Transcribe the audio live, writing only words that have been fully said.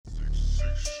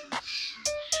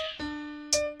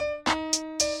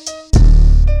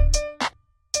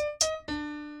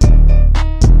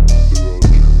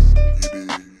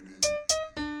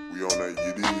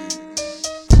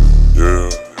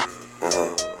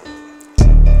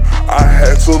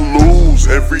to lose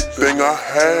everything I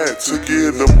had to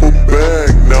get up a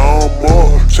bag. Now I'm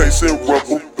up, chasing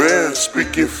rubber bands,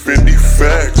 speaking Fendi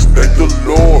facts. Thank the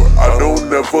Lord, I don't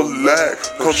never lack.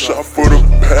 Come shot for the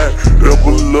pack,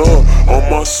 double up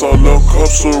on my solo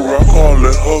cups of rock, call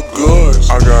it her guts.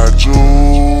 I got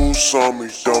juice on me,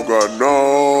 don't got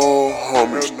no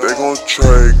homies. They gon'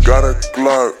 trade, got a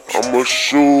Glock, I'ma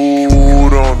shoot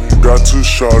on it. Got two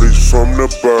shorties from the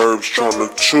burbs tryna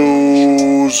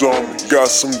choose on me. Got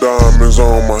some diamonds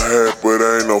on my head, but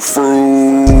ain't no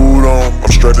fruit on me.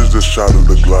 I'm straight as the shot of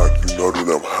the Glock, you know that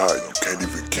I'm hot, you can't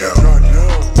even count.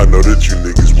 I know that you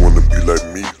niggas wanna be like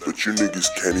me, but you niggas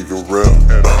can't even rap.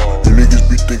 You niggas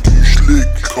be thinking you slick,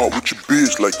 caught with your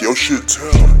bitch like your shit tell.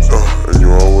 And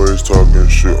you always talking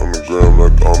shit on the ground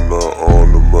like I'm not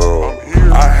on the mouth.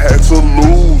 I had to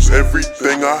lose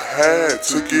everything I had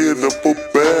to get up a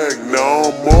bag. Now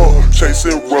I'm up,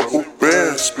 chasing rubber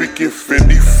bands, speaking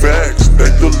Fendi facts.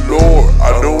 Thank the Lord,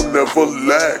 I don't never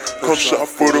lack. Come shot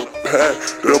for the pack,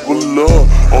 double up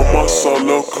on my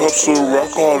solo cups of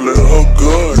rock, call it her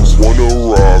guts. You wanna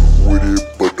rock with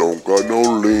it, but don't got no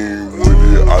lean with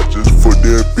it. I just for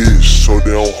that bitch so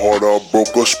damn hard I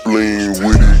broke a spleen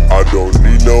with it. I don't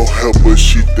need no help, but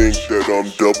she think that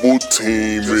I'm double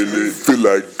teaming it. Feel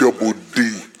like double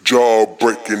D, jaw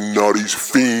breaking all these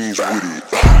fiends with it.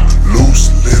 Loose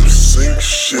lips sink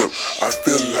ship, I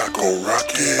feel like a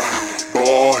rocket.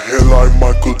 Ball head like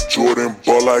Michael Jordan,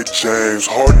 ball like James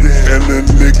Harden. And a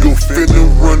nigga finna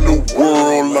run the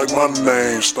world like my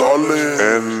name's Starlin.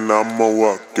 And I'm a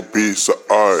walking piece of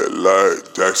art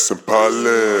like Jackson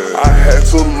Pollock. I had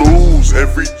to lose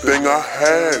everything I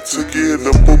had to get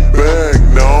up a bag.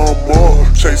 Now I'm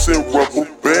up, chasing rubber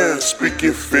bands,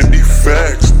 speaking Fendi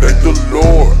facts. Thank the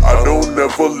Lord, I don't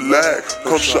never lack.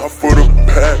 Come shot for the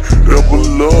pack,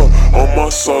 double up on my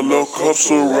solo cups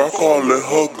of rock, call it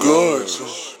her guts.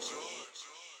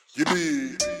 You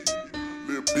did,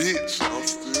 little bitch, I'm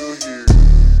still here.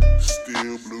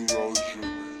 Still blue rose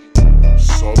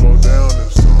juice. Solo down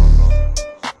this time now.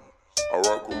 I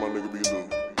rock with my nigga B Lou.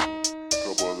 A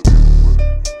couple other people with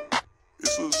it.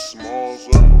 It's a small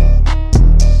circle.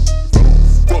 If I don't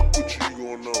fuck with you, you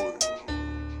gon' know it.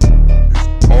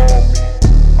 It's all me.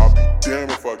 I'll be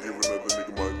damned if I give another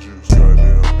nigga my juice,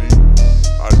 goddamn me.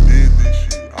 I did this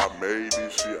shit, I made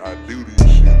this shit, I do this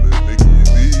shit, little nigga, you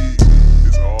dig?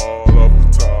 It's all off the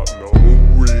top, no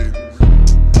written.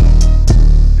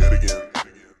 Yet again.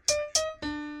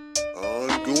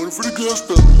 I'm going for the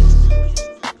gusto.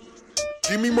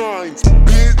 Give me mines,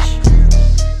 bitch.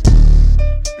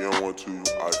 If you don't want to,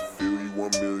 I feel you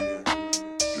 1 million.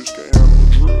 Just can't have no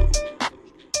drill.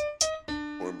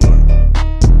 Point blank.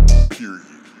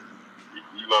 Period.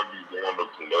 We like be going to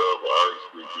collab, I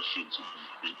expect this shit to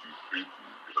be 50-50,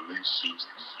 at least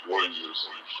 60-40 or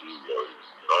some shit. Like,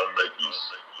 don't make it.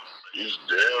 It's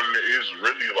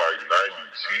really like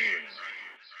 90-10.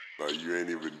 Like you ain't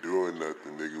even doing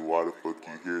nothing, nigga. Why the fuck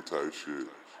you here type shit?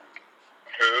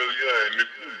 Hell yeah, and if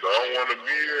you don't wanna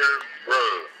be here,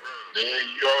 bruh, then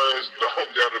your ass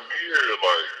don't gotta be here.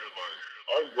 Like,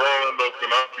 I'm grown enough and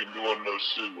I can do enough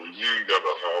shit where you ain't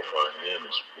gotta hold my hand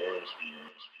and spoon for you.